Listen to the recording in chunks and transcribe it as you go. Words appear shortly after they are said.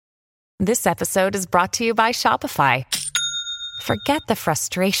This episode is brought to you by Shopify. Forget the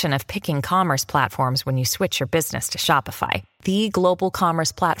frustration of picking commerce platforms when you switch your business to Shopify, the global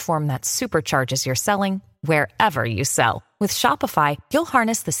commerce platform that supercharges your selling wherever you sell. With Shopify, you'll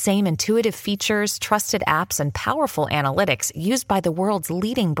harness the same intuitive features, trusted apps, and powerful analytics used by the world's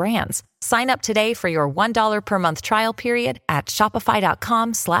leading brands. Sign up today for your $1 per month trial period at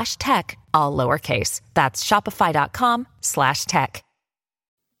shopify.com/tech, all lowercase. That's shopify.com/tech.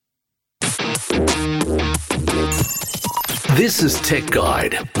 This is Tech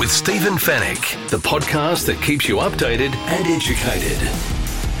Guide with Stephen Fennick, the podcast that keeps you updated and educated.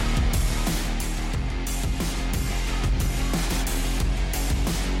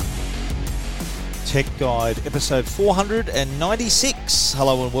 Tech Guide, episode 496.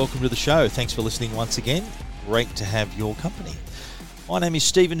 Hello and welcome to the show. Thanks for listening once again. Great to have your company. My name is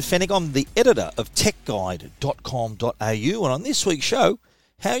Stephen Fennick. I'm the editor of techguide.com.au, and on this week's show,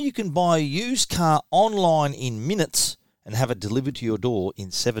 how you can buy a used car online in minutes and have it delivered to your door in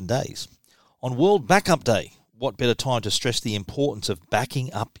 7 days. On World Backup Day, what better time to stress the importance of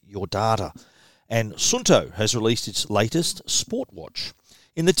backing up your data? And Suunto has released its latest sport watch.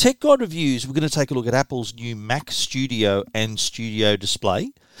 In the Tech Guide reviews, we're going to take a look at Apple's new Mac Studio and Studio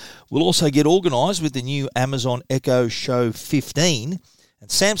display. We'll also get organised with the new Amazon Echo Show 15. And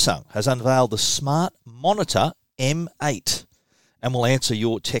Samsung has unveiled the Smart Monitor M8. And we'll answer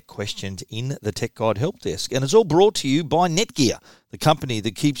your tech questions in the Tech Guide Help Desk. And it's all brought to you by Netgear, the company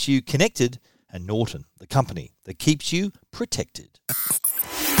that keeps you connected, and Norton, the company that keeps you protected.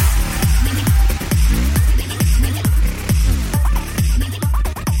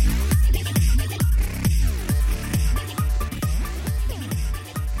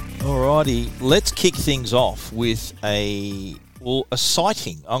 Alrighty, let's kick things off with a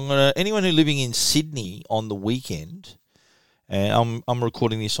sighting. Anyone who's living in Sydney on the weekend. And I'm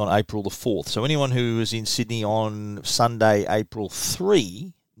recording this on April the 4th. So anyone who was in Sydney on Sunday, April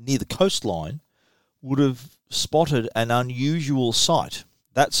 3, near the coastline, would have spotted an unusual sight.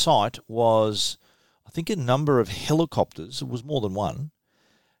 That sight was, I think, a number of helicopters. It was more than one.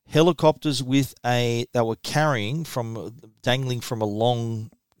 Helicopters they were dangling from a long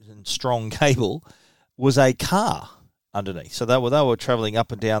and strong cable, was a car underneath. So they were travelling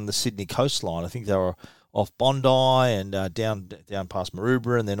up and down the Sydney coastline. I think they were off Bondi and down past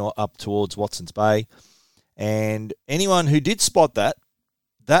Maroubra and then up towards Watson's Bay. And anyone who did spot that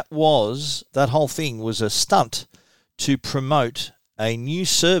whole thing was a stunt to promote a new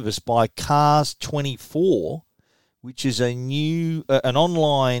service by Cars24, which is an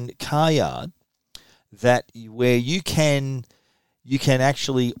online car yard where you can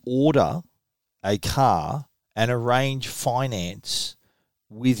actually order a car and arrange finance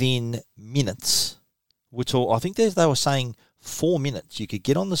within minutes. I think they were saying 4 minutes. You could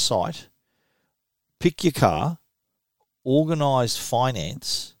get on the site, pick your car, organise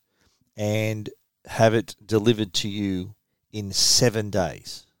finance, and have it delivered to you in 7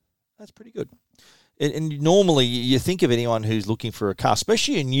 days. That's pretty good. And normally you think of anyone who's looking for a car,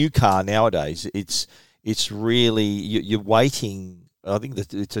 especially a new car nowadays, it's really, you're waiting. I think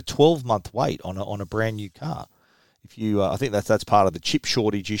that it's a 12-month wait on a brand new car. I think that's part of the chip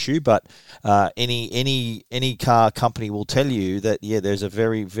shortage issue, but any car company will tell you that there's a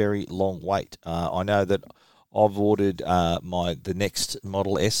very, very long wait. I know that I've ordered the next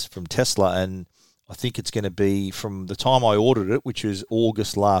Model S from Tesla, and I think it's going to be from the time I ordered it, which was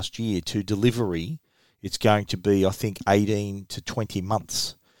August last year, to delivery. It's going to be, I think, 18 to 20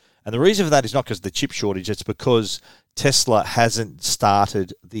 months. And the reason for that is not because of the chip shortage, it's because Tesla hasn't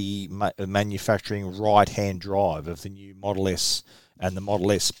started the manufacturing right-hand drive of the new Model S and the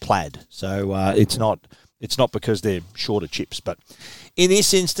Model S Plaid. So it's not because they're short of chips. But in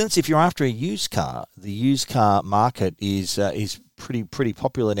this instance, if you're after a used car, the used car market is pretty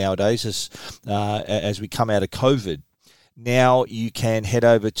popular nowadays as we come out of COVID. Now you can head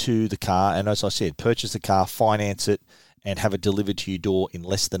over to the car and, as I said, purchase the car, finance it, and have it delivered to your door in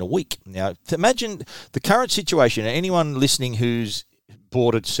less than a week. Now, imagine the current situation. Anyone listening who's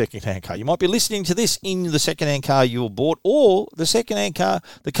bought a second-hand car, you might be listening to this in the second-hand car you bought, or the second-hand car,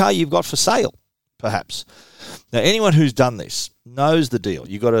 the car you've got for sale, perhaps. Now, anyone who's done this knows the deal.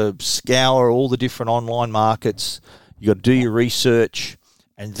 You've got to scour all the different online markets. You've got to do your research.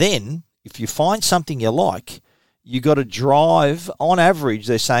 And then, if you find something you like, you got to drive, on average,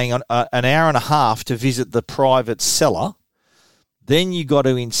 they're saying, an hour and a half to visit the private seller. Then you got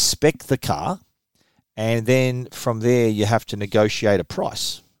to inspect the car, and then from there you have to negotiate a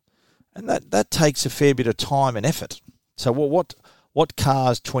price. And that takes a fair bit of time and effort. So what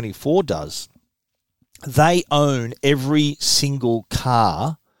Cars24 does, they own every single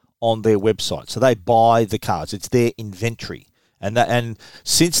car on their website. So they buy the cars. It's their inventory. And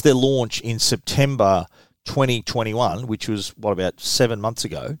since their launch in September 2021, which was, about 7 months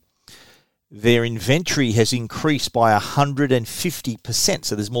ago, their inventory has increased by 150%.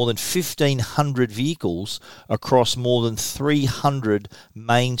 So there's more than 1,500 vehicles across more than 300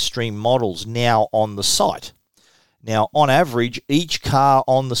 mainstream models now on the site. Now, on average, each car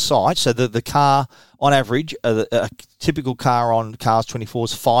on the site, so the car, on average, a typical car on Cars 24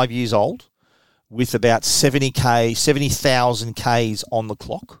 is 5 years old, with about 70,000 Ks on the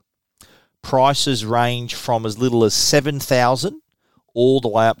clock. Prices range from as little as $7,000 all the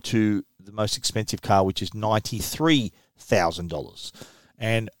way up to the most expensive car, which is $93,000.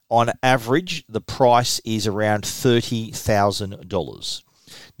 And on average, the price is around $30,000.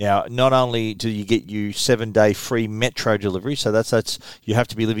 Now, not only do you get 7-day free metro delivery, so that's you have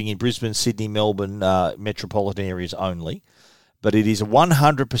to be living in Brisbane, Sydney, Melbourne, metropolitan areas only, but it is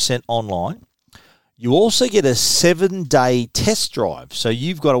 100% online. You also get a 7-day test drive. So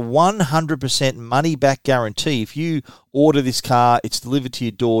you've got a 100% money-back guarantee. If you order this car, it's delivered to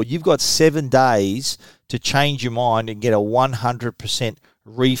your door. You've got 7 days to change your mind and get a 100%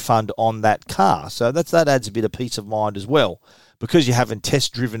 refund on that car. So that adds a bit of peace of mind as well, because you haven't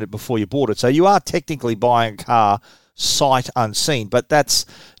test-driven it before you bought it. So you are technically buying a car sight unseen, but that's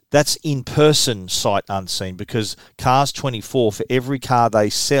in-person sight unseen, because Cars 24, for every car they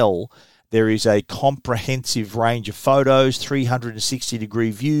sell, there is a comprehensive range of photos,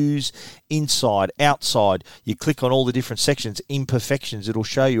 360-degree views, inside, outside. You click on all the different sections, imperfections. It'll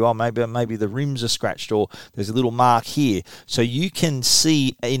show you, maybe the rims are scratched, or there's a little mark here. So you can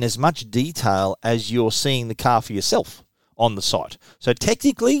see in as much detail as you're seeing the car for yourself on the site. So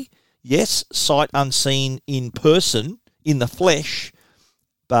technically, yes, sight unseen, in person, in the flesh,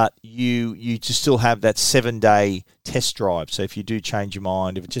 but you just still have that 7-day test drive. So if you do change your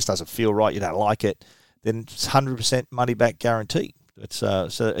mind, if it just doesn't feel right, you don't like it, then it's 100% money-back guarantee. It's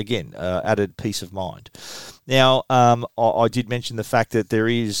so again, added peace of mind. Now, I did mention the fact that there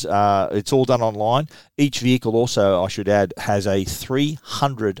is, it's all done online. Each vehicle also, I should add, has a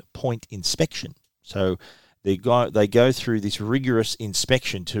 300-point inspection. So they go through this rigorous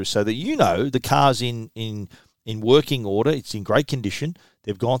inspection so that the car's in working order. It's in great condition.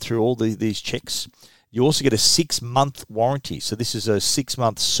 They've gone through all these checks. You also get a 6-month warranty. So this is a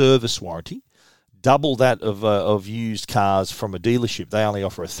 6-month service warranty, double that of used cars from a dealership. They only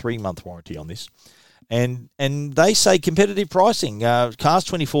offer a 3-month warranty on this. And they say competitive pricing. Cars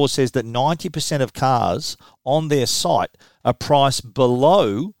 24 says that 90% of cars on their site are priced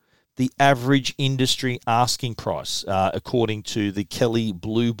below the average industry asking price, according to the Kelley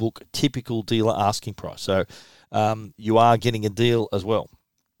Blue Book typical dealer asking price. So you are getting a deal as well.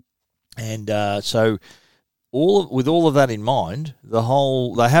 And so with all of that in mind,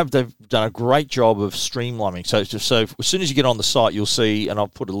 they've done a great job of streamlining. So as soon as you get on the site, you'll see, and I'll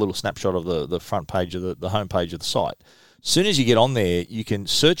put a little snapshot of the front page of the home page of the site. As soon as you get on there, you can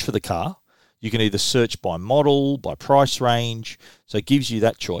search for the car. You can either search by model, by price range, so it gives you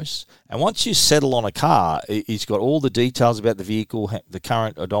that choice. And once you settle on a car, it's got all the details about the vehicle, the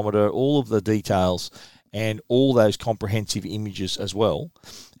current odometer, all of the details, and all those comprehensive images as well.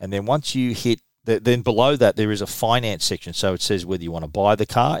 And then once you hit, then below that there is a finance section. So it says whether you want to buy the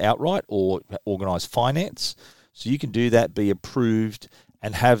car outright or organise finance. So you can do that, be approved,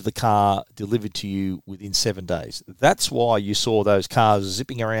 and have the car delivered to you within 7 days. That's why you saw those cars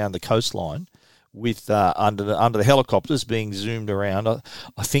zipping around the coastline with under the helicopters being zoomed around.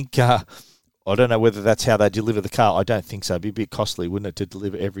 I think I don't know whether that's how they deliver the car. I don't think so. It'd be a bit costly, wouldn't it, to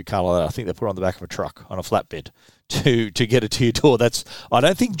deliver every car like that? I think they put it on the back of a truck on a flatbed to get it to your door. I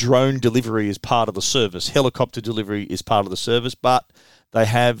don't think drone delivery is part of the service. Helicopter delivery is part of the service, but they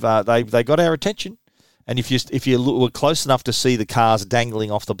have they got our attention. And if you were close enough to see the cars dangling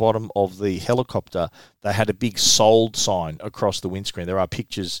off the bottom of the helicopter, they had a big sold sign across the windscreen. There are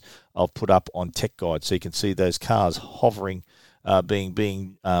pictures I've put up on Tech Guide, so you can see those cars hovering,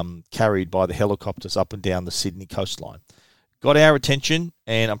 being carried by the helicopters up and down the Sydney coastline. Got our attention,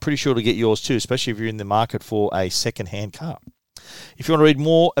 and I'm pretty sure to get yours too, especially if you're in the market for a second-hand car. If you want to read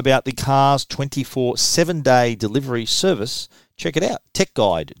more about the Cars 24 7-day delivery service, check it out,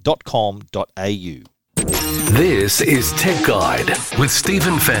 techguide.com.au. This is Tech Guide with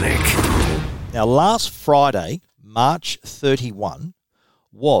Stephen Fennick. Now, last Friday, March 31,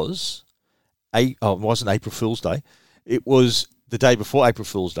 it wasn't April Fool's Day. It was the day before April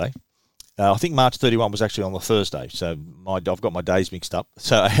Fool's Day. I think March 31 was actually on the Thursday, so I've got my days mixed up.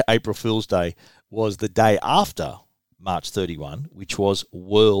 So April Fool's Day was the day after March 31, which was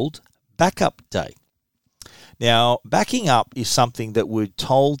World Backup Day. Now, backing up is something that we're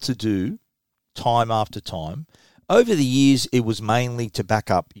told to do time after time. Over the years, it was mainly to back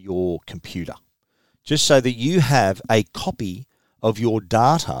up your computer, just so that you have a copy of your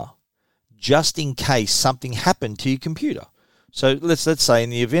data just in case something happened to your computer. So let's say in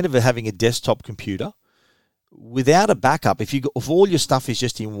the event of it having a desktop computer, without a backup, if all your stuff is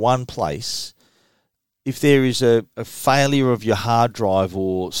just in one place, if there is a failure of your hard drive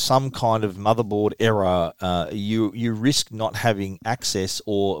or some kind of motherboard error, you risk not having access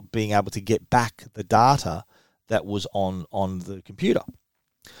or being able to get back the data that was on the computer.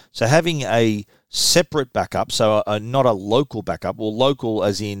 So having a separate backup, so not a local backup, or local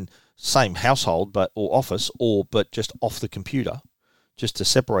as in same household or office, but just off the computer, just to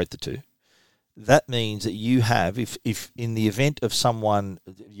separate the two. That means that you have, if in the event of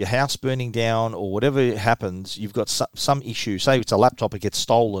your house burning down or whatever happens, you've got some issue, say it's a laptop, it gets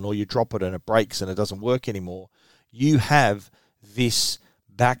stolen, or you drop it and it breaks and it doesn't work anymore, you have this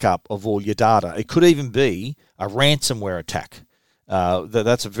backup of all your data. It could even be a ransomware attack.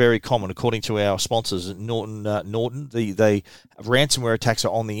 That's very common, according to our sponsors, Norton. The ransomware attacks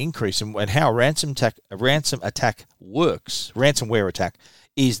are on the increase, and how a ransomware attack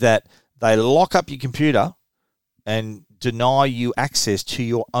is that they lock up your computer and deny you access to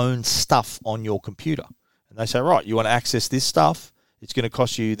your own stuff on your computer. And they say, right, you want to access this stuff, it's going to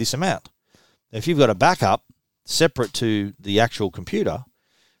cost you this amount. Now, if you've got a backup separate to the actual computer,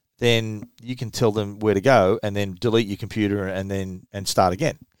 then you can tell them where to go and then delete your computer and start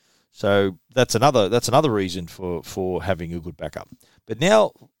again. So that's another reason for having a good backup. But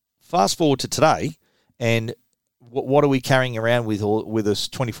now, fast forward to today, and what are we carrying around with us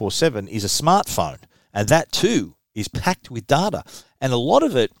 24/7 is a smartphone, and that too is packed with data, and a lot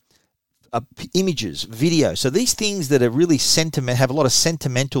of it are images, video. So these things that are really have a lot of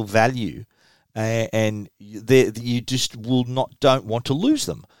sentimental value, and you just don't want to lose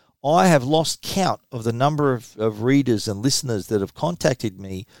them. I have lost count of the number of readers and listeners that have contacted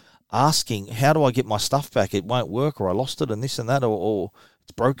me asking, how do I get my stuff back? It won't work, or I lost it, and this and that, or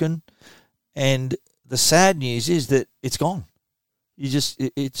it's broken. And the sad news is that it's gone. You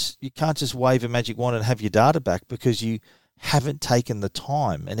can't just wave a magic wand and have your data back because you haven't taken the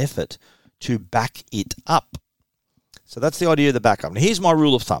time and effort to back it up. So that's the idea of the backup. Now, here's my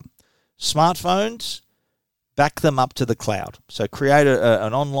rule of thumb. Smartphones, back them up to the cloud. So create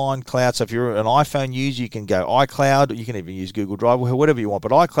an online cloud. So if you're an iPhone user, you can go iCloud. You can even use Google Drive, or whatever you want.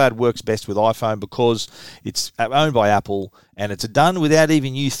 But iCloud works best with iPhone because it's owned by Apple, and it's done without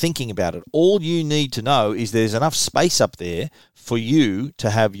even you thinking about it. All you need to know is there's enough space up there for you to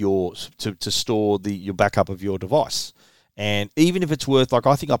have to store your backup of your device. And even if it's worth,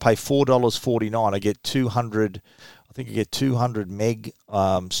 I think I pay $4.49, I get 200. I think I get 200 meg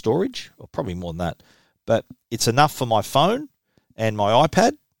storage, or probably more than that. But it's enough for my phone and my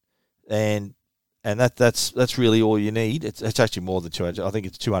iPad, and that's really all you need. It's actually more than 200. I think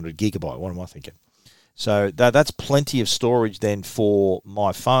it's 200 gigabyte. What am I thinking? So that's plenty of storage then for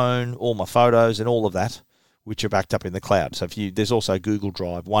my phone, all my photos, and all of that, which are backed up in the cloud. So there's also Google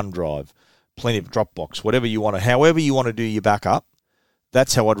Drive, OneDrive, plenty of Dropbox, whatever you want to, however you want to do your backup.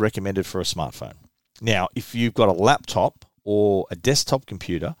 That's how I'd recommend it for a smartphone. Now, if you've got a laptop or a desktop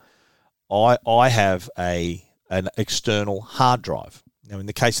computer, I have an external hard drive. Now, in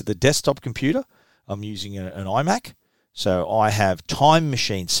the case of the desktop computer, I'm using an iMac. So I have Time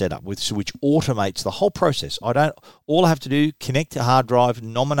Machine set up which automates the whole process. All I have to do, connect a hard drive,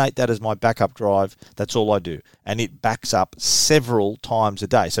 nominate that as my backup drive. That's all I do. And it backs up several times a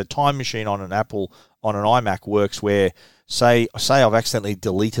day. So Time Machine on an iMac works where, say I've accidentally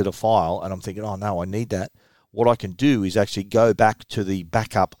deleted a file and I'm thinking, oh no, I need that. What I can do is actually go back to the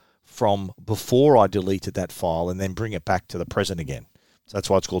backup from before I deleted that file and then bring it back to the present again. So that's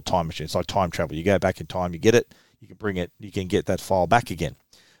why it's called Time Machine. It's like time travel. You go back in time, you get it, you can bring it, you can get that file back again.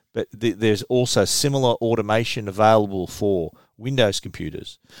 But there's also similar automation available for Windows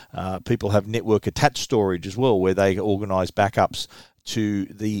computers. People have network attached storage as well, where they organize backups to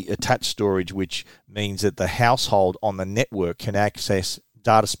the attached storage, which means that the household on the network can access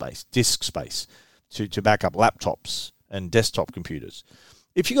data space, disk space, to back up laptops and desktop computers.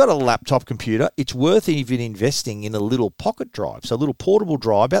 If you've got a laptop computer, it's worth even investing in a little pocket drive. So a little portable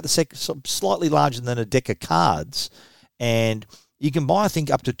drive, about slightly larger than a deck of cards. And you can buy, I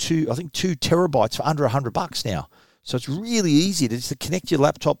think, up to 2 terabytes for under $100 now. So it's really easy to just connect your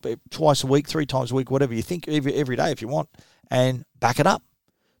laptop twice a week, 3 times a week, whatever you think, every day if you want, and back it up.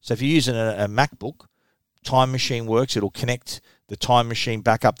 So if you're using a MacBook, Time Machine works. It'll connect. The Time Machine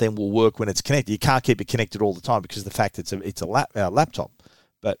backup then will work when it's connected. You can't keep it connected all the time because of the fact it's a laptop.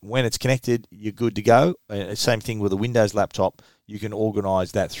 But when it's connected, you're good to go. Same thing with a Windows laptop. You can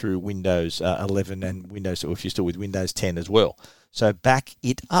organize that through Windows 11 and Windows, or if you're still with Windows 10 as well. So back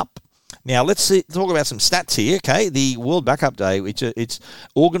it up. Now, let's talk about some stats here, okay? The World Backup Day, it's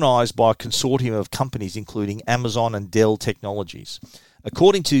organised by a consortium of companies, including Amazon and Dell Technologies.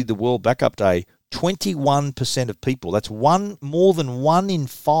 According to the World Backup Day, 21% of people, that's more than 1 in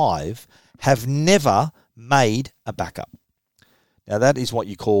 5, have never made a backup. Now, that is what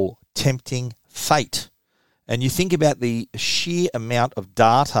you call tempting fate. And you think about the sheer amount of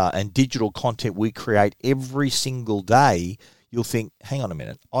data and digital content we create every single day, you'll think, hang on a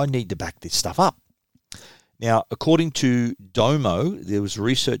minute, I need to back this stuff up. Now, according to Domo, there was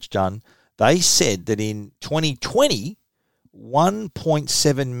research done. They said that in 2020, 1.7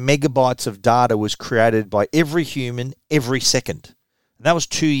 megabytes of data was created by every human every second. And that was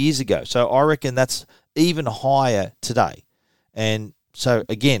 2 years ago. So I reckon that's even higher today. And so,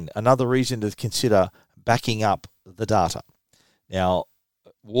 again, another reason to consider backing up the data. Now,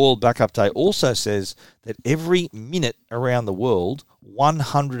 World Backup Day also says that every minute around the world,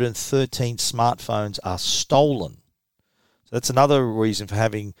 113 smartphones are stolen. So that's another reason for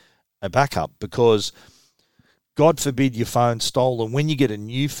having a backup, because God forbid your phone's stolen. When you get a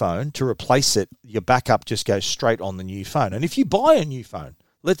new phone, to replace it, your backup just goes straight on the new phone. And if you buy a new phone,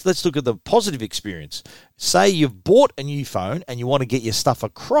 let's look at the positive experience. Say you've bought a new phone and you want to get your stuff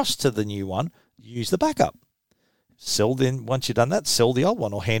across to the new one, use the backup. Once you've done that, sell the old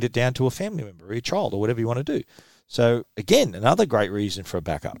one or hand it down to a family member or your child or whatever you want to do. So, again, another great reason for a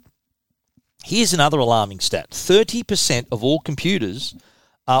backup. Here's another alarming stat. 30% of all computers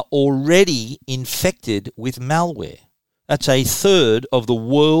are already infected with malware. That's a third of the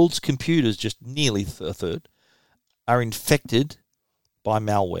world's computers, just nearly a third, are infected by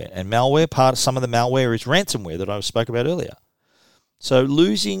malware. And some of the malware is ransomware that I spoke about earlier. So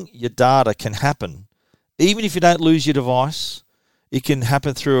losing your data can happen. Even if you don't lose your device, it can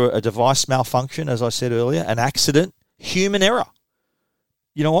happen through a device malfunction, as I said earlier, an accident, human error.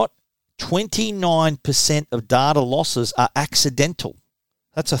 You know what? 29% of data losses are accidental.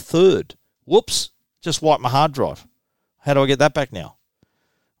 That's a third. Whoops, just wiped my hard drive. How do I get that back now?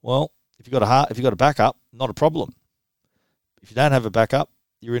 Well, if you've got a backup, not a problem. If you don't have a backup,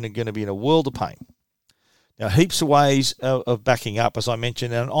 you're going to be in a world of pain. Now, heaps of ways of backing up, as I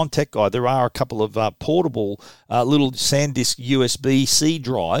mentioned, and on Tech Guide, there are a couple of portable little SanDisk USB-C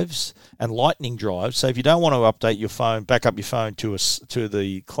drives and Lightning drives. So if you don't want to update your phone, back up your phone to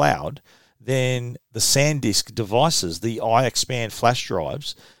the cloud, then the SanDisk devices, the iXpand flash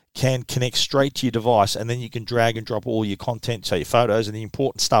drives, can connect straight to your device, and then you can drag and drop all your content, so your photos and the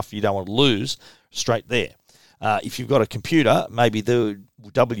important stuff you don't want to lose, straight there. If you've got a computer, maybe the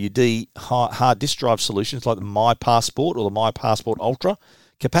WD hard disk drive solutions like the My Passport or the My Passport Ultra,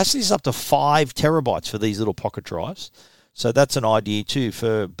 capacity is up to 5 terabytes for these little pocket drives. So that's an idea too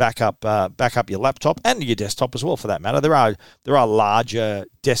for back up your laptop and your desktop as well, for that matter. There are larger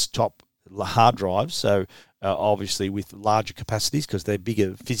desktop hard drives, so obviously with larger capacities because they're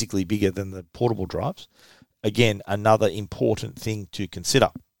physically bigger than the portable drives. Again, another important thing to consider.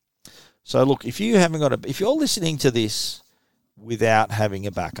 So look, if you're listening to this without having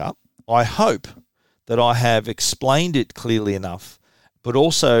a backup, I hope that I have explained it clearly enough, but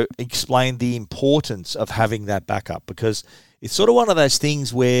also explained the importance of having that backup, because it's sort of one of those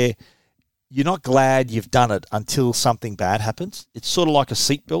things where you're not glad you've done it until something bad happens. It's sort of like a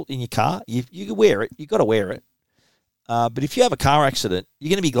seatbelt in your car. You can wear it. You've got to wear it. But if you have a car accident, you're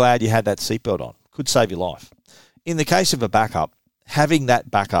going to be glad you had that seatbelt on. Could save your life. In the case of a backup, having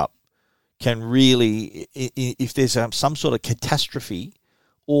that backup can really, if there's some sort of catastrophe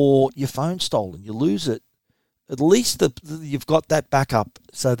or your phone's stolen, you lose it, at least you've got that backup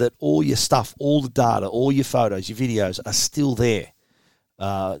so that all your stuff, all the data, all your photos, your videos are still there,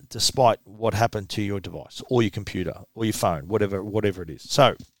 despite what happened to your device or your computer or your phone, whatever it is.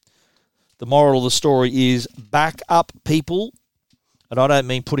 So the moral of the story is back up, people. And I don't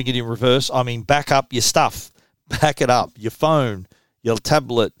mean putting it in reverse. I mean back up your stuff. Back it up. Your phone, your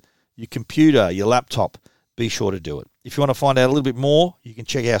tablet, your computer, your laptop. Be sure to do it. If you want to find out a little bit more, you can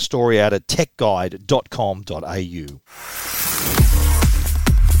check our story out at techguide.com.au.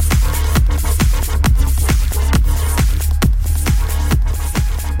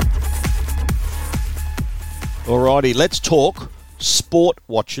 Alrighty, let's talk sport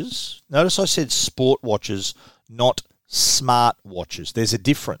watches. Notice I said sport watches, not smart watches. There's a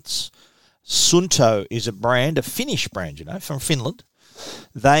difference. Suunto is a Finnish brand, from Finland.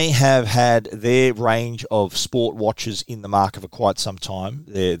 They have had their range of sport watches in the market for quite some time.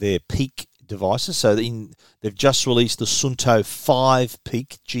 Their peak devices. So they've just released the Suunto 5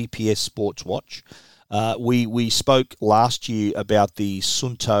 Peak GPS sports watch. We spoke last year about the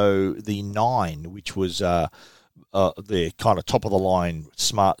Suunto the 9, which was the kind of top of the line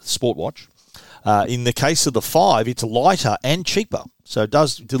smart sport watch. In the case of the 5, it's lighter and cheaper, so it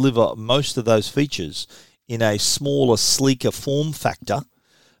does deliver most of those features in a smaller, sleeker form factor.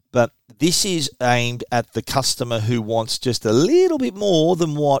 But this is aimed at the customer who wants just a little bit more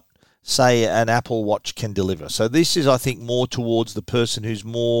than what, say, an Apple Watch can deliver. So this is, I think, more towards the person who's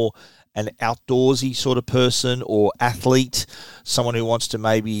more an outdoorsy sort of person or athlete, someone who wants to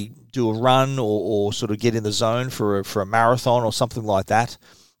maybe do a run or sort of get in the zone for a marathon or something like that.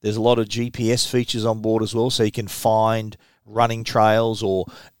 There's a lot of GPS features on board as well, so you can find running trails or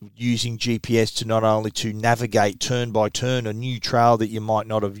using GPS to not only to navigate turn by turn a new trail that you might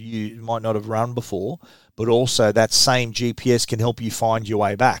not have run before, but also that same GPS can help you find your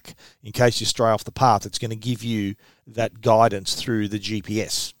way back. In case you stray off the path, it's going to give you that guidance through the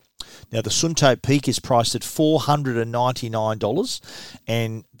GPS. Now, the Suunto Peak is priced at $499,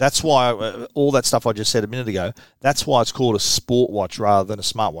 and that's why all that stuff I just said a minute ago, that's why it's called a sport watch rather than a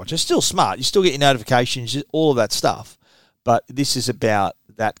smartwatch. It's still smart. You still get your notifications, all of that stuff, but this is about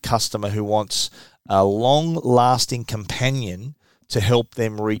that customer who wants a long-lasting companion to help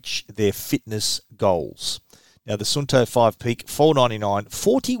them reach their fitness goals. Now, the Suunto 5 Peak, $499,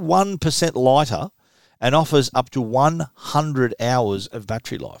 41% lighter, and offers up to 100 hours of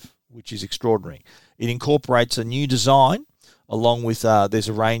battery life, which is extraordinary. It incorporates a new design, along with there's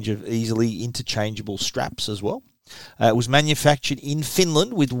a range of easily interchangeable straps as well. It was manufactured in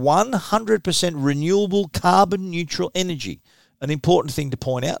Finland with 100% renewable carbon-neutral energy. An important thing to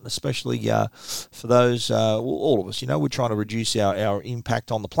point out, especially for those, all of us, we're trying to reduce our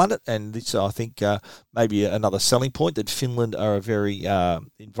impact on the planet, and this, I think, maybe another selling point that Finland are a very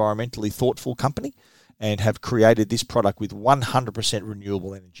environmentally thoughtful company and have created this product with 100%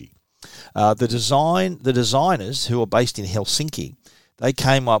 renewable energy. The designers, who are based in Helsinki, they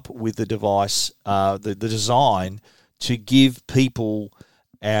came up with the device, the design to give people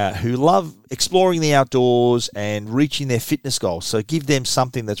who love exploring the outdoors and reaching their fitness goals. So give them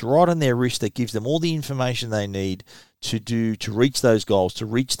something that's right on their wrist that gives them all the information they need to reach those goals, to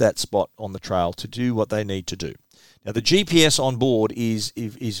reach that spot on the trail, to do what they need to do. Now, the GPS on board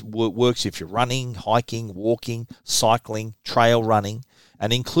works if you're running, hiking, walking, cycling, trail running,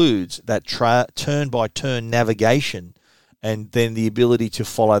 and includes that turn-by-turn navigation, and then the ability to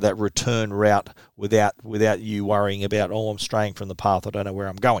follow that return route without you worrying about, I'm straying from the path, I don't know where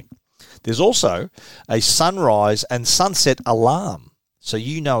I'm going. There's also a sunrise and sunset alarm, so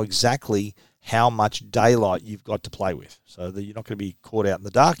you know exactly how much daylight you've got to play with, so that you're not going to be caught out in the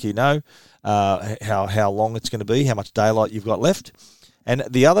dark. You know how long it's going to be, how much daylight you've got left. And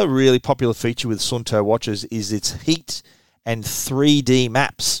the other really popular feature with Suunto watches is its heat and 3D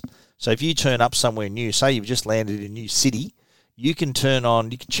maps. So if you turn up somewhere new, say you've just landed in a new city, you can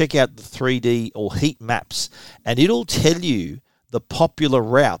check out the 3D or heat maps, and it'll tell you the popular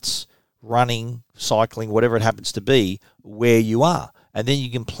routes, running, cycling, whatever it happens to be, where you are. And then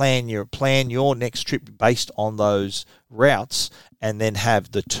you can plan your next trip based on those routes, and then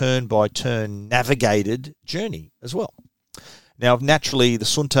have the turn-by-turn navigated journey as well. Now, naturally, the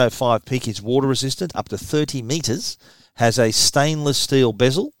Suunto 5 Peak is water-resistant, up to 30 metres, has a stainless steel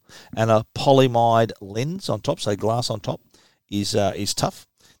bezel, and a polyimide lens on top, so glass on top is tough.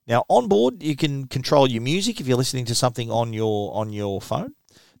 Now, on board, you can control your music if you're listening to something on your phone.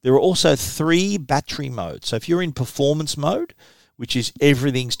 There are also 3 battery modes. So if you're in performance mode, which is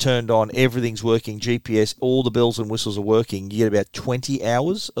everything's turned on, everything's working, GPS, all the bells and whistles are working, you get about 20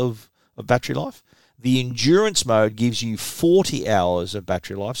 hours of battery life. The endurance mode gives you 40 hours of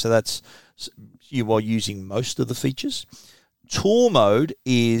battery life, so that's you are using most of the features. Tour mode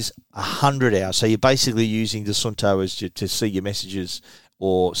is 100 hours, so you're basically using the Suunto as to see your messages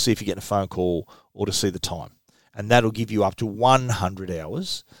or see if you're getting a phone call or to see the time. And that'll give you up to 100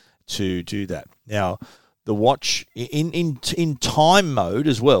 hours to do that. Now, the watch, in time mode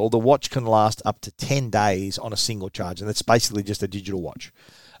as well, the watch can last up to 10 days on a single charge, and that's basically just a digital watch.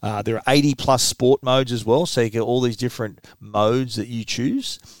 There are 80-plus sport modes as well, so you get all these different modes that you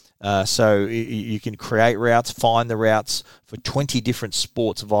choose. So you can create routes, find the routes for 20 different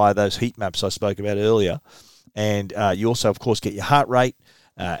sports via those heat maps I spoke about earlier. And you also, of course, get your heart rate.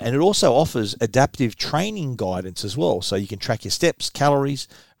 And it also offers adaptive training guidance as well. So you can track your steps, calories,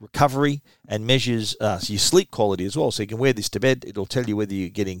 recovery, and measures your sleep quality as well. So you can wear this to bed. It'll tell you whether you're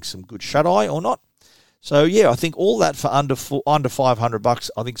getting some good shut-eye or not. So yeah, I think all that for under $500,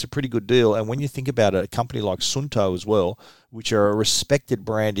 I think it's a pretty good deal. And when you think about it, a company like Suunto as well, which are a respected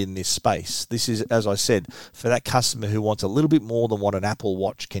brand in this space, this is, as I said, for that customer who wants a little bit more than what an Apple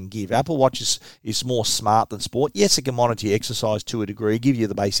Watch can give. Apple Watch is more smart than sport. Yes, it can monitor your exercise to a degree, give you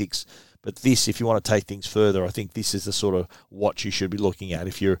the basics. But this, if you want to take things further, I think this is the sort of watch you should be looking at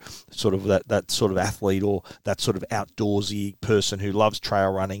if you're sort of that sort of athlete or that sort of outdoorsy person who loves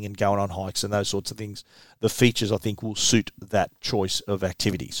trail running and going on hikes and those sorts of things. The features, I think, will suit that choice of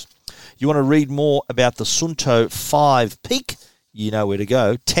activities. You want to read more about the Suunto 5 Peak? You know where to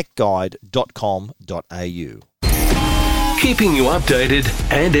go, techguide.com.au. Keeping you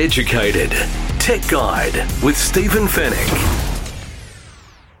updated and educated. Tech Guide with Stephen Fennick.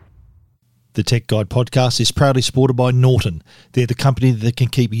 The Tech Guide podcast is proudly supported by Norton. They're the company that can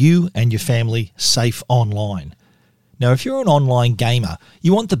keep you and your family safe online. Now, if you're an online gamer,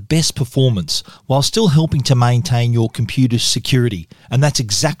 you want the best performance while still helping to maintain your computer's security, and that's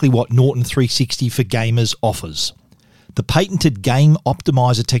exactly what Norton 360 for Gamers offers. The patented Game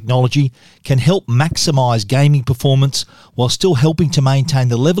Optimizer technology can help maximize gaming performance while still helping to maintain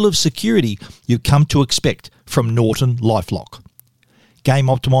the level of security you've come to expect from Norton LifeLock. Game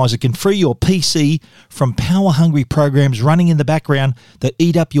Optimizer can free your PC from power-hungry programs running in the background that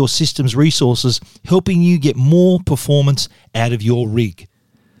eat up your system's resources, helping you get more performance out of your rig.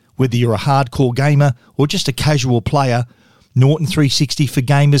 Whether you're a hardcore gamer or just a casual player, Norton 360 for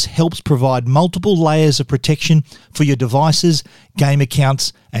Gamers helps provide multiple layers of protection for your devices, game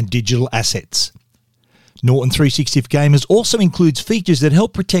accounts, and digital assets. Norton 360 for Gamers also includes features that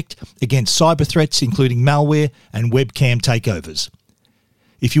help protect against cyber threats, including malware and webcam takeovers.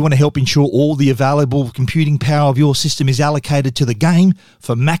 If you want to help ensure all the available computing power of your system is allocated to the game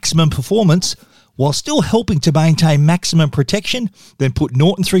for maximum performance, while still helping to maintain maximum protection, then put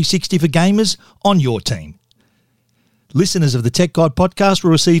Norton 360 for Gamers on your team. Listeners of the Tech Guide podcast will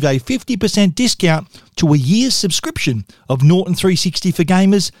receive a 50% discount to a year's subscription of Norton 360 for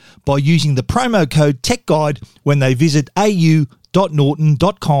Gamers by using the promo code TechGuide when they visit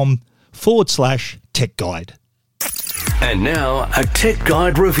au.norton.com/TechGuide. And now, a Tech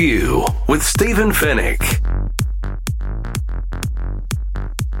Guide review with Stephen Fennick.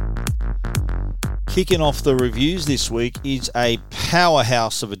 Kicking off the reviews this week is a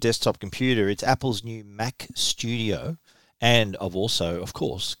powerhouse of a desktop computer. It's Apple's new Mac Studio. And I've also, of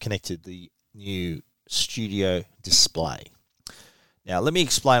course, connected the new Studio Display. Now, let me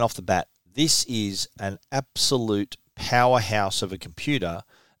explain off the bat. This is an absolute powerhouse of a computer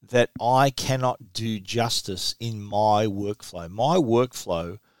that I cannot do justice in my workflow. My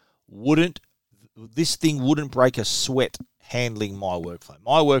workflow this thing wouldn't break a sweat handling my workflow.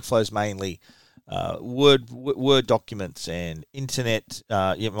 My workflow is mainly Word documents and internet,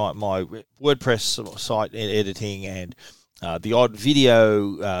 my WordPress site editing and the odd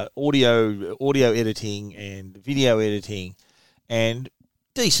video, audio editing and video editing, and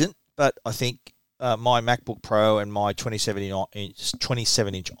decent, but I think my MacBook Pro and my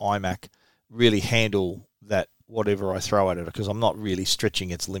 27-inch iMac really handle that whatever I throw at it because I'm not really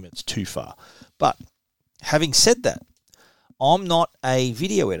stretching its limits too far. But having said that, I'm not a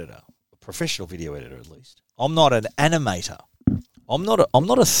video editor, a professional video editor at least. I'm not an animator. I'm not a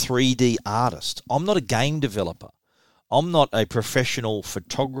 3D artist. I'm not a game developer. I'm not a professional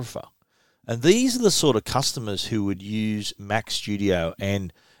photographer. And these are the sort of customers who would use Mac Studio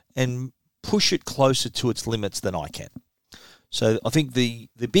and push it closer to its limits than I can. So I think the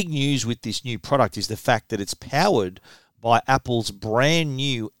big news with this new product is the fact that it's powered by Apple's brand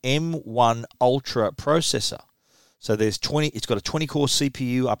new M1 Ultra processor. So it's got a 20-core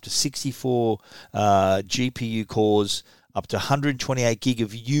CPU, up to 64 GPU cores, up to 128 gig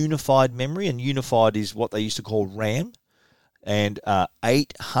of unified memory, and unified is what they used to call RAM, and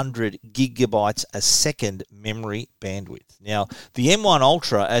 800 gigabytes a second memory bandwidth. Now, the M1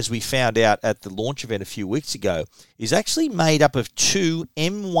 Ultra, as we found out at the launch event a few weeks ago, is actually made up of two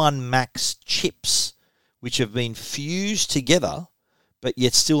M1 Max chips, which have been fused together, but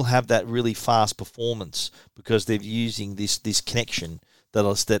yet still have that really fast performance because they're using this connection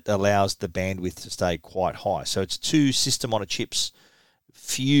that allows the bandwidth to stay quite high. So it's two system-on-a-chips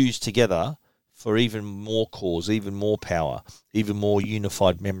fused together for even more cores, even more power, even more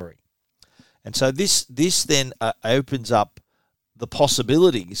unified memory. And so this then opens up the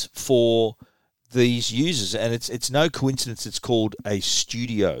possibilities for these users, and it's no coincidence it's called a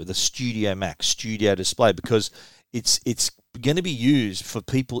Studio, the Studio Mac, Studio Display, because it's going to be used for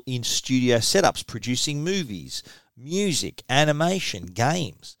people in studio setups, producing movies, music, animation,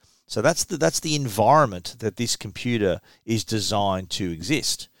 games. So that's the environment that this computer is designed to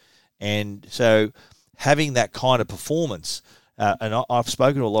exist. And so having that kind of performance, and I've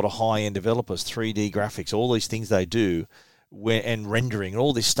spoken to a lot of high-end developers, 3D graphics, all these things they do, and rendering, and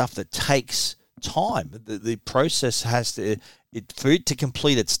all this stuff that takes time. The process has to, for it to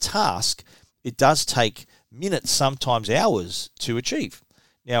complete its task, it does take minutes, sometimes hours to achieve.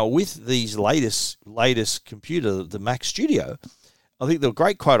 Now, with these latest computer, the Mac Studio, I think the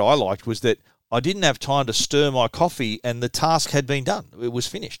great quote I liked was that I didn't have time to stir my coffee and the task had been done. It was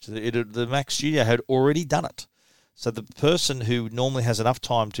finished. The Mac Studio had already done it. So the person who normally has enough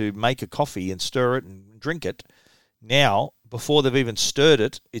time to make a coffee and stir it and drink it, now, before they've even stirred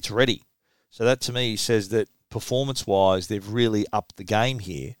it, it's ready. So that to me says that performance-wise, they've really upped the game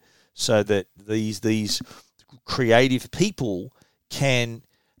here so that these creative people can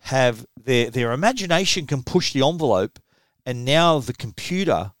have their imagination can push the envelope, and now the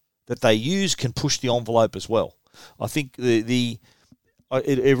computer that they use can push the envelope as well. I think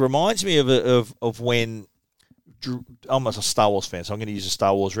it reminds me of when I'm a Star Wars fan, so I'm going to use a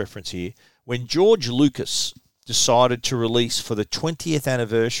Star Wars reference here. When George Lucas decided to release for the 20th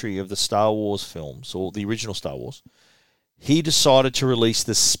anniversary of the Star Wars films, or the original Star Wars, he decided to release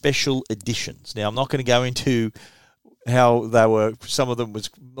the special editions. Now, I'm not going to go into how they were, some of them was,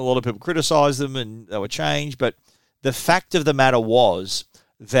 a lot of people criticized them and they were changed, but the fact of the matter was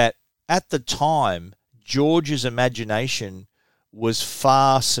that at the time, George's imagination was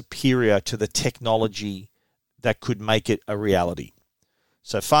far superior to the technology that could make it a reality.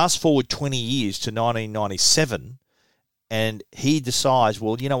 So fast forward 20 years to 1997, and he decides,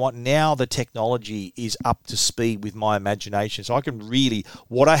 well, you know what, now the technology is up to speed with my imagination. So I can really,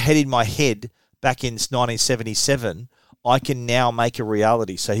 what I had in my head back in 1977, I can now make a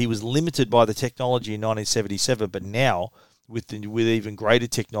reality. So he was limited by the technology in 1977, but now with even greater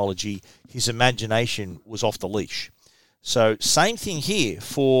technology, his imagination was off the leash. So same thing here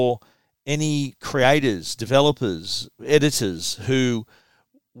for any creators, developers, editors who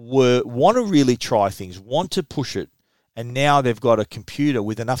want to really try things, want to push it, and now they've got a computer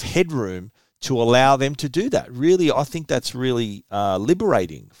with enough headroom to allow them to do that. Really, I think that's really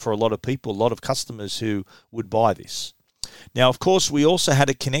liberating for a lot of people, a lot of customers who would buy this. Now, of course, we also had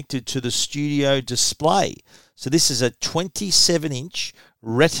it connected to the Studio Display. So this is a 27-inch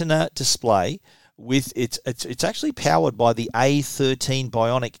Retina display with it's actually powered by the A13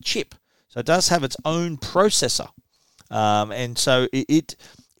 Bionic chip. So it does have its own processor, and so it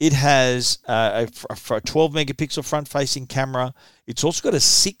has a 12 megapixel front-facing camera. It's also got a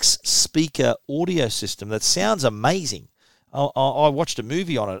 6-speaker audio system that sounds amazing. I watched a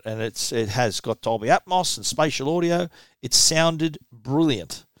movie on it, and it has got Dolby Atmos and spatial audio. It sounded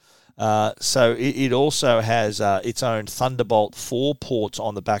brilliant. So it also has its own Thunderbolt 4 ports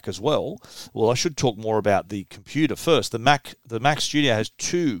on the back as well. Well, I should talk more about the computer first. The Mac Studio has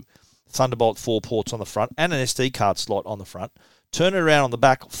 2 Thunderbolt 4 ports on the front and an SD card slot on the front. Turn it around on the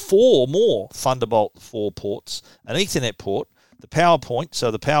back, 4 more Thunderbolt 4 ports, an Ethernet port, the power point,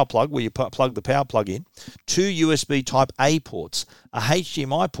 so the power plug where you plug the power plug in, 2 USB Type A ports, a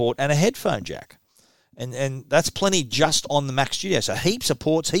HDMI port, and a headphone jack. And that's plenty just on the Mac Studio. So heaps of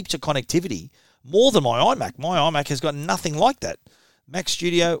ports, heaps of connectivity, more than my iMac. My iMac has got nothing like that. Mac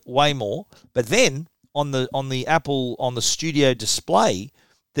Studio, way more. But then on the Apple, on the Studio Display,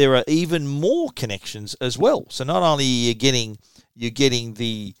 there are even more connections as well. So not only are you're getting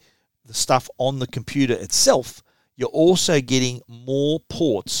the stuff on the computer itself, you're also getting more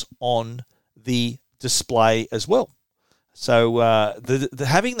ports on the display as well. So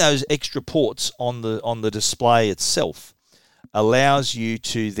having those extra ports on the display itself allows you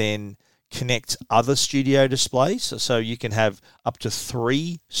to then connect other studio displays. So you can have up to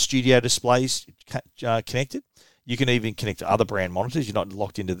 3 studio displays connected. You can even connect to other brand monitors. You're not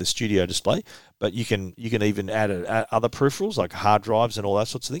locked into the studio display, but you can even add other peripherals like hard drives and all that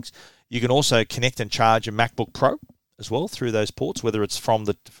sorts of things. You can also connect and charge a MacBook Pro as well through those ports, whether it's from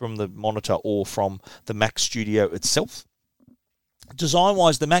the monitor or from the Mac Studio itself.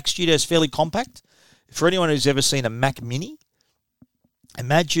 Design-wise, the Mac Studio is fairly compact. For anyone who's ever seen a Mac Mini,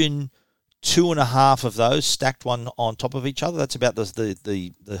 imagine 2.5 of those stacked one on top of each other. That's about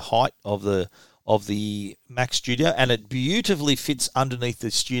the height of the Mac Studio, and it beautifully fits underneath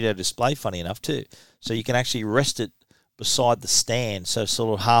the Studio Display, funny enough, too. So you can actually rest it beside the stand, so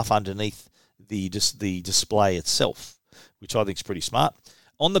sort of half underneath the display itself, which I think is pretty smart.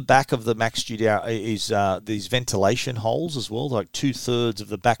 On the back of the Mac Studio is these ventilation holes as well. Like 2/3 of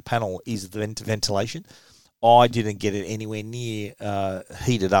the back panel is the ventilation. I didn't get it anywhere near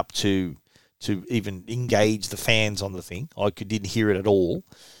heated up to even engage the fans on the thing. I didn't hear it at all.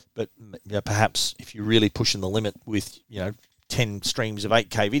 But perhaps if you're really pushing the limit with 10 streams of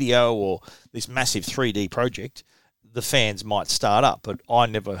 8K video or this massive 3D project, the fans might start up, but I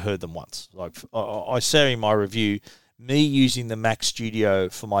never heard them once. Like I say in my review, me using the Mac Studio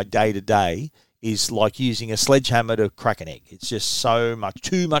for my day-to-day is like using a sledgehammer to crack an egg. It's just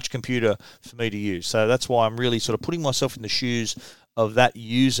too much computer for me to use. So that's why I'm really sort of putting myself in the shoes of that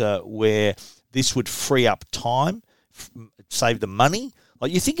user where this would free up time, save the money.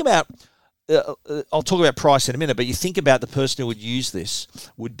 Like you think about, I'll talk about price in a minute, but you think about the person who would use this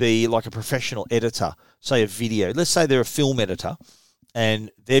would be like a professional editor, say a video. Let's say they're a film editor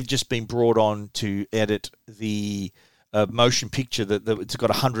and they've just been brought on to edit the motion picture that it's got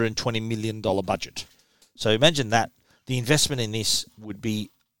a $120 million budget. So imagine that. The investment in this would be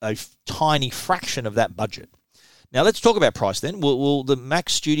a tiny fraction of that budget. Now let's talk about price then. Well, the Mac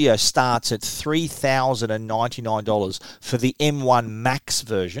Studio starts at $3,099 for the M1 Max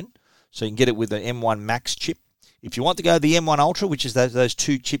version. So you can get it with the M1 Max chip. If you want to go the M1 Ultra, which is those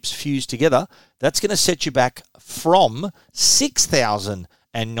two chips fused together, that's going to set you back from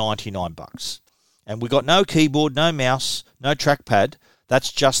 $6,099. And we got no keyboard, no mouse, no trackpad.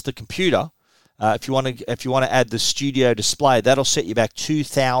 That's just the computer. If you want to add the studio display, that'll set you back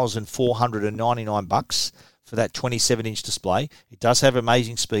 $2,499 for that 27-inch display. It does have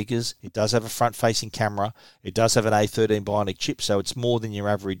amazing speakers. It does have a front-facing camera. It does have an A13 Bionic chip, so it's more than your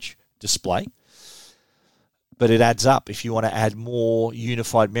average display. But it adds up. If you want to add more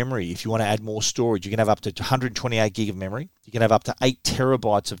unified memory, if you want to add more storage, you can have up to 128 gig of memory. You can have up to 8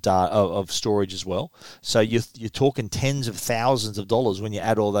 terabytes of data of storage as well. So you're talking tens of thousands of dollars when you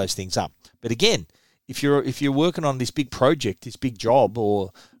add all those things up. But again, if you're working on this big project, this big job,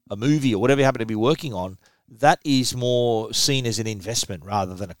 or a movie, or whatever you happen to be working on, that is more seen as an investment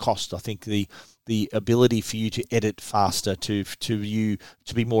rather than a cost. I think the ability for you to edit faster, to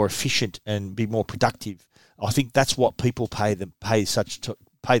be more efficient and be more productive, I think that's what people pay the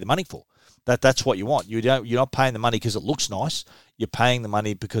money for. That's what you want. You're not paying the money because it looks nice. You're paying the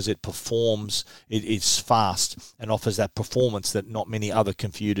money because it performs. It's fast and offers that performance that not many other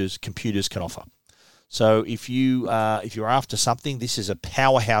computers can offer. So if you're after something, this is a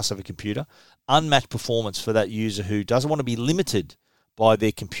powerhouse of a computer. Unmatched performance for that user who doesn't want to be limited by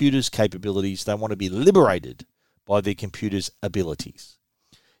their computer's capabilities. They want to be liberated by their computer's abilities.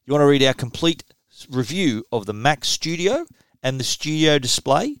 You want to read our complete review of the Mac Studio and the Studio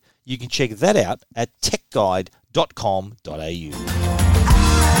Display? You can check that out at techguide.com.au.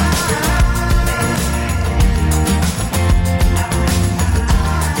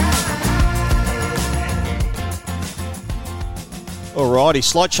 Alrighty,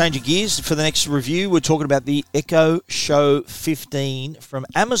 slight change of gears for the next review. We're talking about the Echo Show 15 from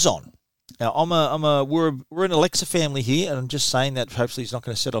Amazon. Now, we're an Alexa family here, and I'm just saying that hopefully it's not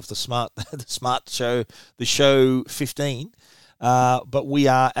going to set off the Show 15. But we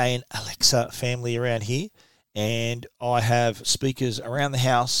are an Alexa family around here, and I have speakers around the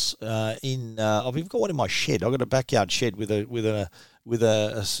house. I've even got one in my shed. I've got a backyard shed with a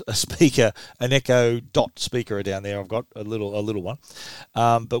speaker, an Echo Dot speaker down there. I've got a little one,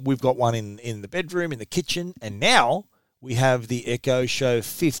 but we've got one in the bedroom, in the kitchen, and now we have the Echo Show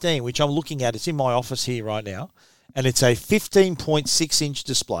 15, which I'm looking at. It's in my office here right now, and it's a 15.6-inch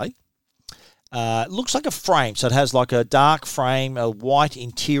display. It looks like a frame, so it has like a dark frame, a white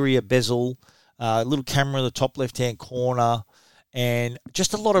interior bezel, a little camera in the top left-hand corner, and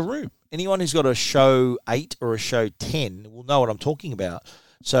just a lot of room. Anyone who's got a Show 8 or a Show 10 will know what I'm talking about.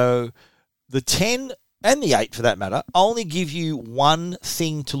 So the 10 and the 8, for that matter, only give you one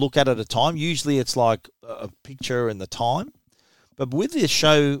thing to look at a time. Usually it's like a picture and the time. But with the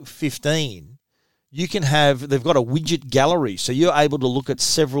Show 15, you can they've got a widget gallery, so you're able to look at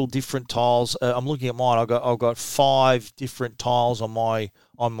several different tiles. I'm looking at mine. I've got 5 different tiles on my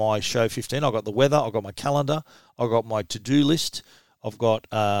Show 15. I've got the weather. I've got my calendar. I've got my to-do list. I've got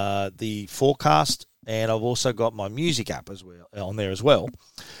the forecast, and I've also got my music app as well on there as well.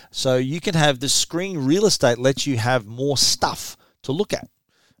 So you can have the screen real estate lets you have more stuff to look at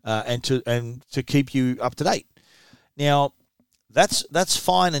and to keep you up to date. Now, that's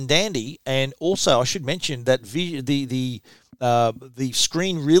fine and dandy, and also I should mention that the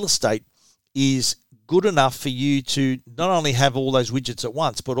screen real estate is good enough for you to not only have all those widgets at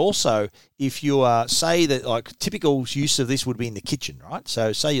once, but also if you are, say that like typical use of this would be in the kitchen, right?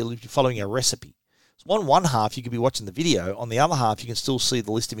 So say you're following a recipe. So on one half you could be watching the video, on the other half you can still see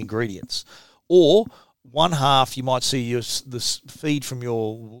the list of ingredients, or one half you might see the feed from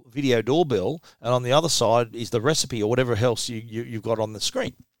your video doorbell, and on the other side is the recipe or whatever else you've got on the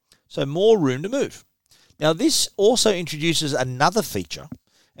screen. So more room to move. Now this also introduces another feature,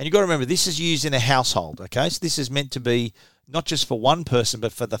 And you've got to remember, this is used in a household, okay? So this is meant to be not just for one person,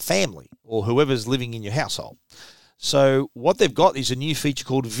 but for the family or whoever's living in your household. So what they've got is a new feature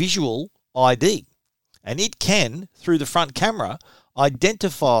called Visual ID. And it can, through the front camera,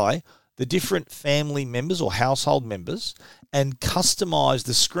 identify the different family members or household members and customize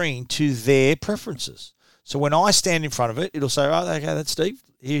the screen to their preferences. So when I stand in front of it, it'll say, oh, okay, that's Steve.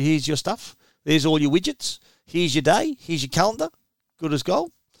 Here's your stuff. There's all your widgets. Here's your day. Here's your calendar. Good as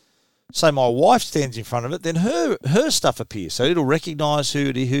gold. So my wife stands in front of it, then her stuff appears. So it'll recognize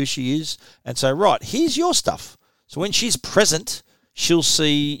who she is and say, right, here's your stuff. So when she's present, she'll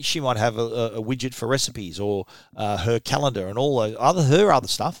see, she might have a widget for recipes or her calendar and all her other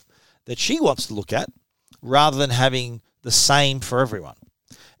stuff that she wants to look at rather than having the same for everyone.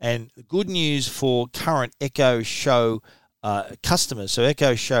 And the good news for current Echo Show customers, so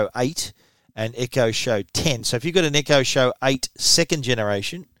Echo Show 8 and Echo Show 10. So if you've got an Echo Show 8 second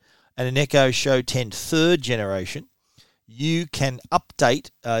generation and an Echo Show 10 third generation, you can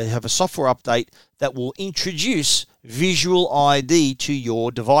update, have a software update that will introduce Visual ID to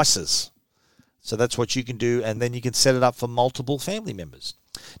your devices. So that's what you can do, and then you can set it up for multiple family members.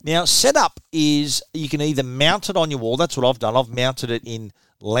 Now, setup is you can either mount it on your wall. That's what I've done. I've mounted it in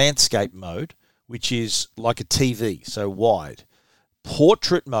landscape mode, which is like a TV, so wide.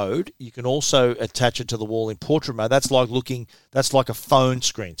 Portrait mode, you can also attach it to the wall in portrait mode. That's like a phone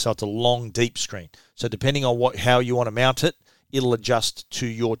screen, so it's a long, deep screen. So depending on how you want to mount it, it'll adjust to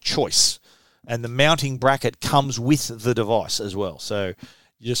your choice. And the mounting bracket comes with the device as well. So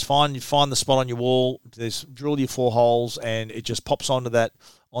you just find the spot on your wall, drill your 4 holes, and it just pops onto that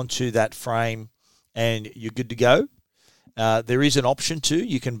frame, and you're good to go. There is an option too.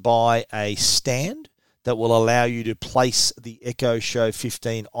 You can buy a stand that will allow you to place the Echo Show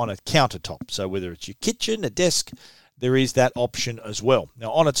 15 on a countertop. So whether it's your kitchen, a desk, there is that option as well.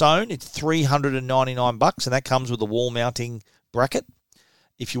 Now, on its own, it's $399, and that comes with a wall mounting bracket.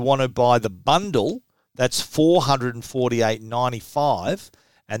 If you want to buy the bundle, that's $448.95,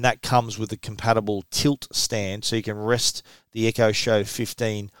 and that comes with a compatible tilt stand, so you can rest the Echo Show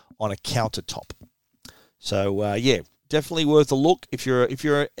 15 on a countertop. So, definitely worth a look. If you're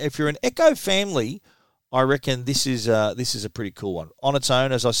an Echo family, I reckon this is a pretty cool one. On its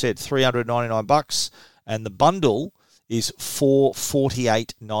own, as I said, $399, and the bundle is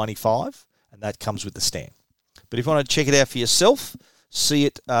 $448.95, and that comes with the stand. But if you want to check it out for yourself, see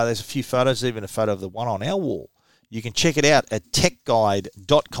it. There's a few photos, even a photo of the one on our wall. You can check it out at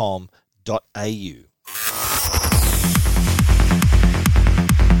techguide.com.au.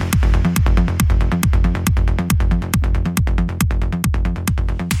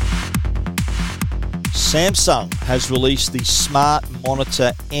 Samsung has released the Smart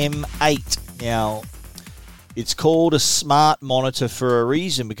Monitor M8. Now, it's called a smart monitor for a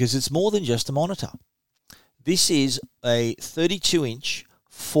reason, because it's more than just a monitor. This is a 32-inch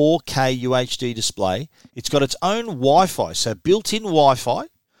 4K UHD display. It's got its own Wi-Fi, so built-in Wi-Fi,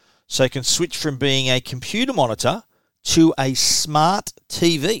 so it can switch from being a computer monitor to a smart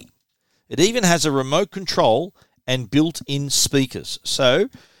TV. It even has a remote control and built-in speakers. So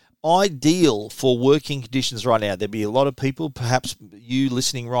ideal for working conditions right now. There'd be a lot of people, perhaps you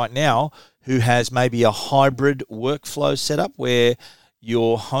listening right now, who has maybe a hybrid workflow setup where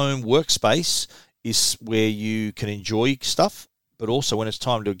your home workspace is where you can enjoy stuff, but also when it's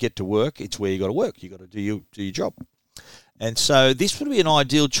time to get to work, it's where you got to work. You got to do your job. And so this would be an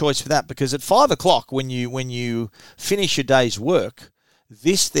ideal choice for that, because at 5 o'clock when you finish your day's work,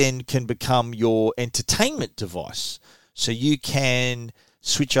 this then can become your entertainment device. So you can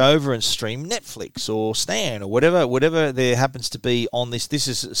switch over and stream Netflix or Stan or whatever there happens to be on this. This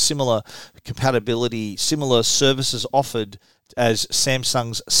is similar compatibility, similar services offered as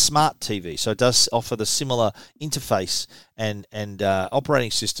Samsung's Smart TV. So it does offer the similar interface and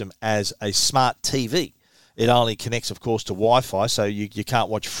operating system as a Smart TV. It only connects, of course, to Wi-Fi, so you can't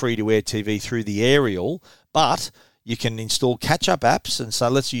watch free-to-air TV through the aerial, but you can install catch-up apps. And so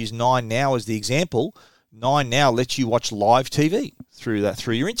let's use 9Now as the example. 9Now lets you watch live TV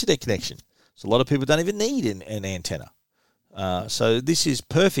through your internet connection. So a lot of people don't even need an antenna. So this is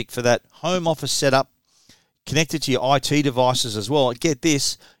perfect for that home office setup, connected to your IT devices as well. Get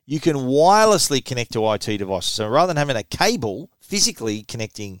this, you can wirelessly connect to IT devices. So rather than having a cable physically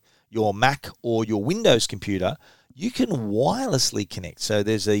connecting your Mac or your Windows computer, you can wirelessly connect. So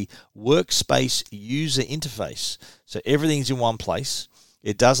there's a workspace user interface. So everything's in one place.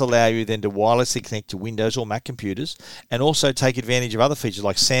 It does allow you then to wirelessly connect to Windows or Mac computers, and also take advantage of other features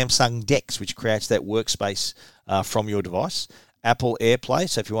like Samsung DeX, which creates that workspace from your device. Apple AirPlay.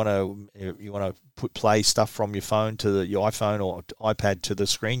 So if you want to play stuff from your phone to your iPhone or iPad to the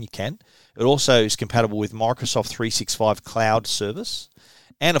screen, you can. It also is compatible with Microsoft 365 Cloud Service.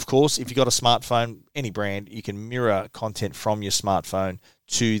 And, of course, if you've got a smartphone, any brand, you can mirror content from your smartphone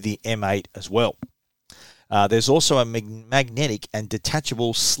to the M8 as well. There's also a magnetic and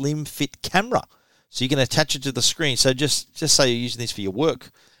detachable slim fit camera. So you can attach it to the screen. So just say you're using this for your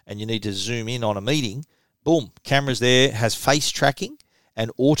work and you need to zoom in on a meeting. Boom, camera's there, has face tracking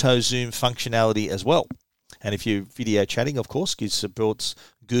and auto zoom functionality as well. And if you're video chatting, of course, it supports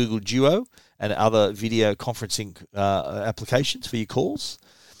Google Duo and other video conferencing applications for your calls.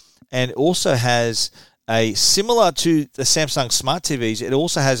 And it also has similar to the Samsung Smart TVs, it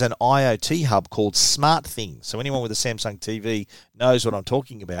also has an IoT hub called SmartThings. So anyone with a Samsung TV knows what I'm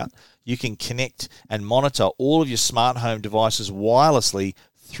talking about. You can connect and monitor all of your smart home devices wirelessly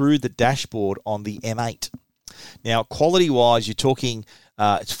through the dashboard on the M8. Now, quality-wise, you're talking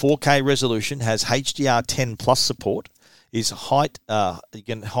it's 4K resolution, has HDR10 plus support, is height. You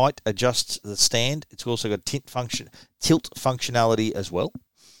can height adjust the stand. It's also got tilt functionality as well.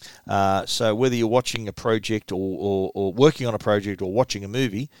 So whether you're watching a project or working on a project or watching a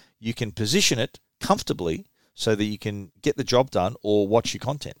movie, you can position it comfortably so that you can get the job done or watch your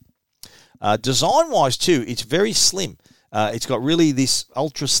content. Design-wise too, it's very slim. It's got really this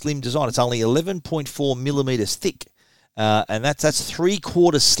ultra-slim design. It's only 11.4 millimeters thick, and that's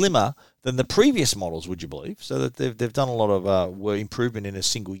 3/4 slimmer than the previous models, would you believe? So that they've done a lot of improvement in a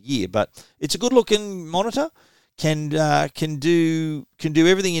single year. But it's a good-looking monitor. Can do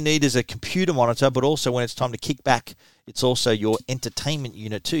everything you need as a computer monitor, but also when it's time to kick back, it's also your entertainment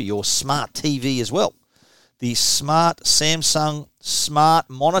unit too, your smart TV as well. The smart Samsung Smart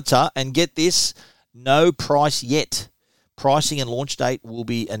Monitor, and get this, no price yet. Pricing and launch date will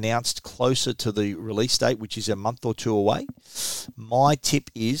be announced closer to the release date, which is a month or two away. My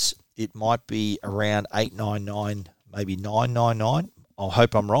tip is it might be around $899, maybe $999. I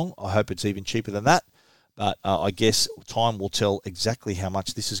hope I'm wrong. I hope it's even cheaper than that. But I guess time will tell exactly how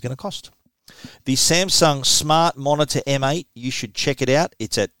much this is going to cost. The Samsung Smart Monitor M8, you should check it out.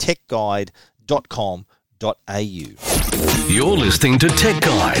 It's at techguide.com.au. You're listening to Tech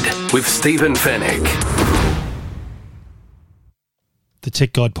Guide with Stephen Fennick. The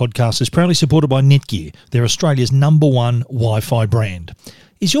Tech Guide podcast is proudly supported by Netgear. They're Australia's #1 Wi-Fi brand.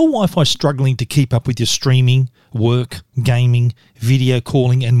 Is your Wi-Fi struggling to keep up with your streaming, work, gaming, video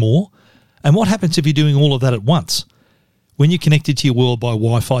calling and more? And what happens if you're doing all of that at once? When you're connected to your world by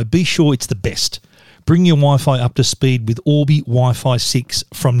Wi-Fi, be sure it's the best. Bring your Wi-Fi up to speed with Orbi Wi-Fi 6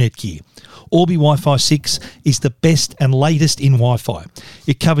 from Netgear. Orbi Wi-Fi 6 is the best and latest in Wi-Fi.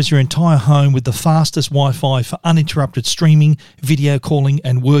 It covers your entire home with the fastest Wi-Fi for uninterrupted streaming, video calling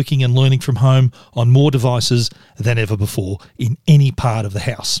and working and learning from home on more devices than ever before in any part of the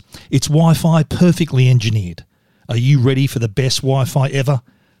house. It's Wi-Fi perfectly engineered. Are you ready for the best Wi-Fi ever?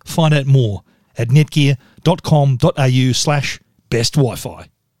 Find out more at netgear.com.au/best Wi-Fi.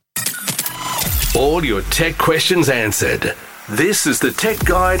 All your tech questions answered. This is the Tech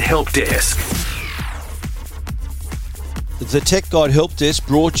Guide Help Desk. The Tech Guide Help Desk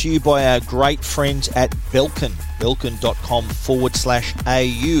brought to you by our great friends at Belkin.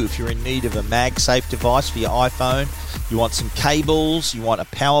 Belkin.com/au. If you're in need of a MagSafe device for your iPhone, you want some cables, you want a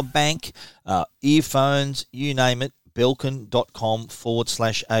power bank, earphones, you name it,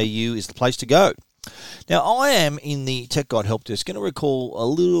 Belkin.com/au is the place to go. Now, I am in the Tech Guide Help Desk going to recall a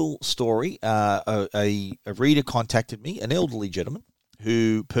little story. A reader contacted me, an elderly gentleman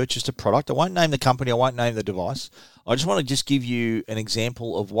who purchased a product. I won't name the company, I won't name the device. I just want to just give you an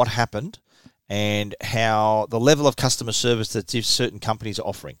example of what happened and how the level of customer service that certain companies are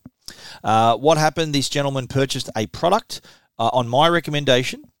offering. What happened, this gentleman purchased a product on my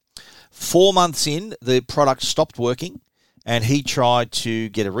recommendation. 4 months in, the product stopped working, and he tried to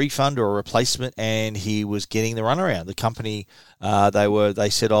get a refund or a replacement, and he was getting the runaround. The company, they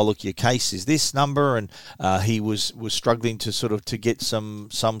said, "Oh, look, your case is this number," and he was struggling to get some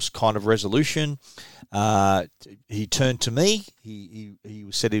kind of resolution. He turned to me. He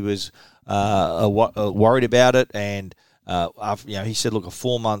said he was worried about it, and he said, "Look, a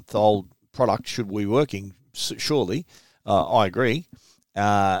 4-month-old product should be working, surely." I agree.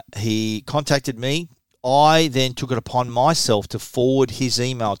 He contacted me. I then took it upon myself to forward his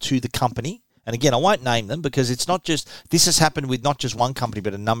email to the company. And again, I won't name them because it's not just, this has happened with not just one company,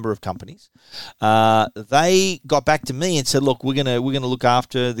 but a number of companies. They got back to me and said, "Look, we're gonna look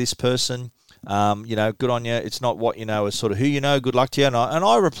after this person. Good on you. It's not what you know, it's sort of who you know. Good luck to you." And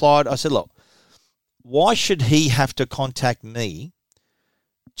I replied, I said, "Look, why should he have to contact me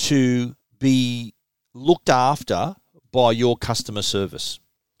to be looked after by your customer service.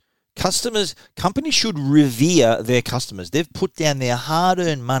 Companies should revere their customers. They've put down their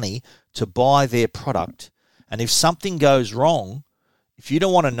hard-earned money to buy their product. And if something goes wrong, if you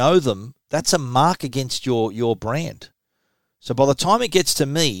don't want to know them, that's a mark against your brand. So by the time it gets to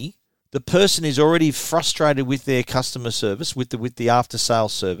me, the person is already frustrated with their customer service, with the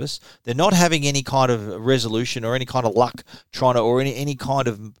after-sales service. They're not having any kind of resolution or any kind of luck or any kind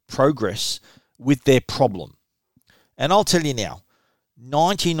of progress with their problem. And I'll tell you now,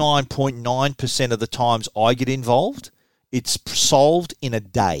 99.9% of the times I get involved, it's solved in a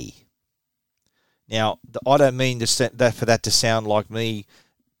day. Now, I don't mean for that to sound like me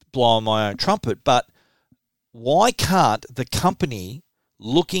blowing my own trumpet, but why can't the company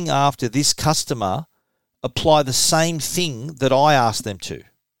looking after this customer apply the same thing that I asked them to?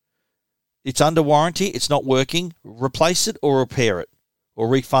 It's under warranty, it's not working, replace it or repair it or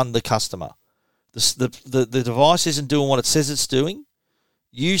refund the customer. The device isn't doing what it says it's doing.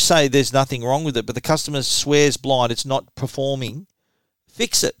 You say there's nothing wrong with it, but the customer swears blind it's not performing.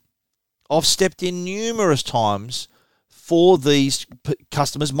 Fix it. I've stepped in numerous times for these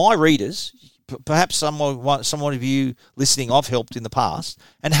customers, my readers. Perhaps someone of you listening I've helped in the past,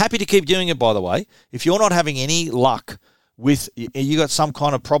 and happy to keep doing it, by the way. If you're not having any luck with, you got some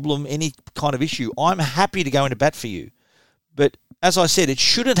kind of problem, any kind of issue, I'm happy to go into bat for you. But as I said, it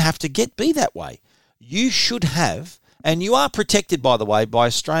shouldn't have to be that way. You should have, and you are protected, by the way, by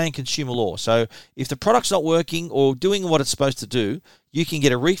Australian consumer law. So if the product's not working or doing what it's supposed to do, you can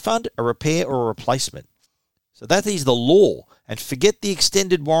get a refund, a repair, or a replacement. So that is the law. And forget the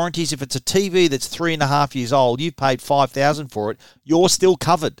extended warranties. If it's a TV that's 3.5 years old, you've paid $5,000 for it, you're still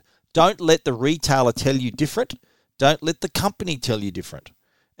covered. Don't let the retailer tell you different. Don't let the company tell you different.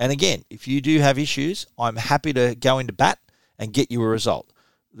 And again, if you do have issues, I'm happy to go into bat and get you a result.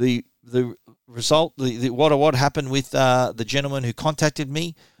 The result, what happened with the gentleman who contacted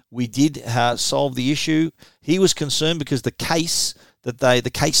me, we did solve the issue. He was concerned because the case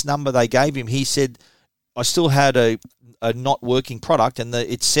number they gave him, he said, I still had a not working product, and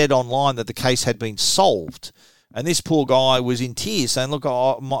it said online that the case had been solved. And this poor guy was in tears saying, look,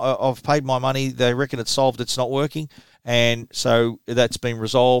 I've paid my money. They reckon it's solved. It's not working. And so that's been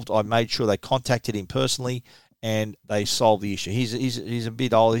resolved. I made sure they contacted him personally, and they solved the issue. He's a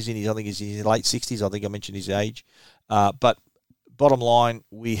bit old. He's in his late 60s. I think I mentioned his age. But bottom line,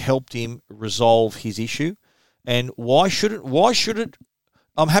 we helped him resolve his issue. And why shouldn't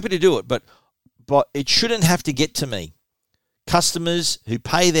I'm happy to do it, but it shouldn't have to get to me. Customers who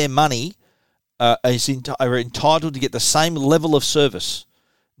pay their money are entitled to get the same level of service,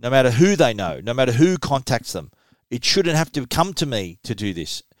 no matter who they know, no matter who contacts them. It shouldn't have to come to me to do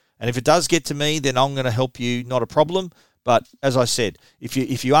this. And if it does get to me, then I'm going to help you, not a problem. But as I said,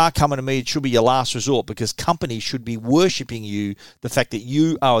 if you are coming to me, it should be your last resort, because companies should be worshipping you, the fact that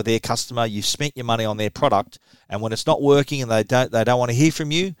you are their customer, you've spent your money on their product, and when it's not working and they don't want to hear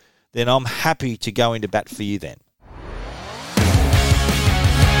from you, then I'm happy to go into bat for you then.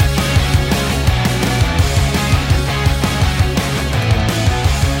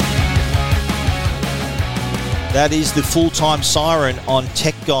 That is the full-time siren on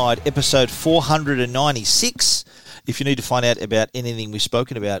Tech Guide, episode 496. If you need to find out about anything we've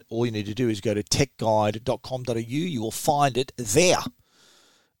spoken about, all you need to do is go to techguide.com.au. You will find it there.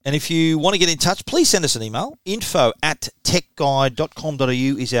 And if you want to get in touch, please send us an email.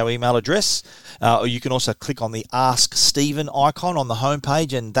 info@techguide.com.au is our email address. Or you can also click on the Ask Stephen icon on the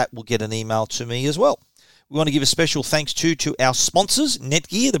homepage, and that will get an email to me as well. We want to give a special thanks to our sponsors,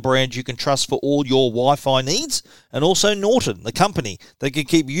 Netgear, the brand you can trust for all your Wi-Fi needs, and also Norton, the company that can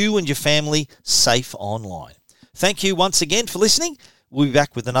keep you and your family safe online. Thank you once again for listening. We'll be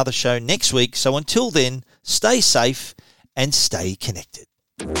back with another show next week. So until then, stay safe and stay connected.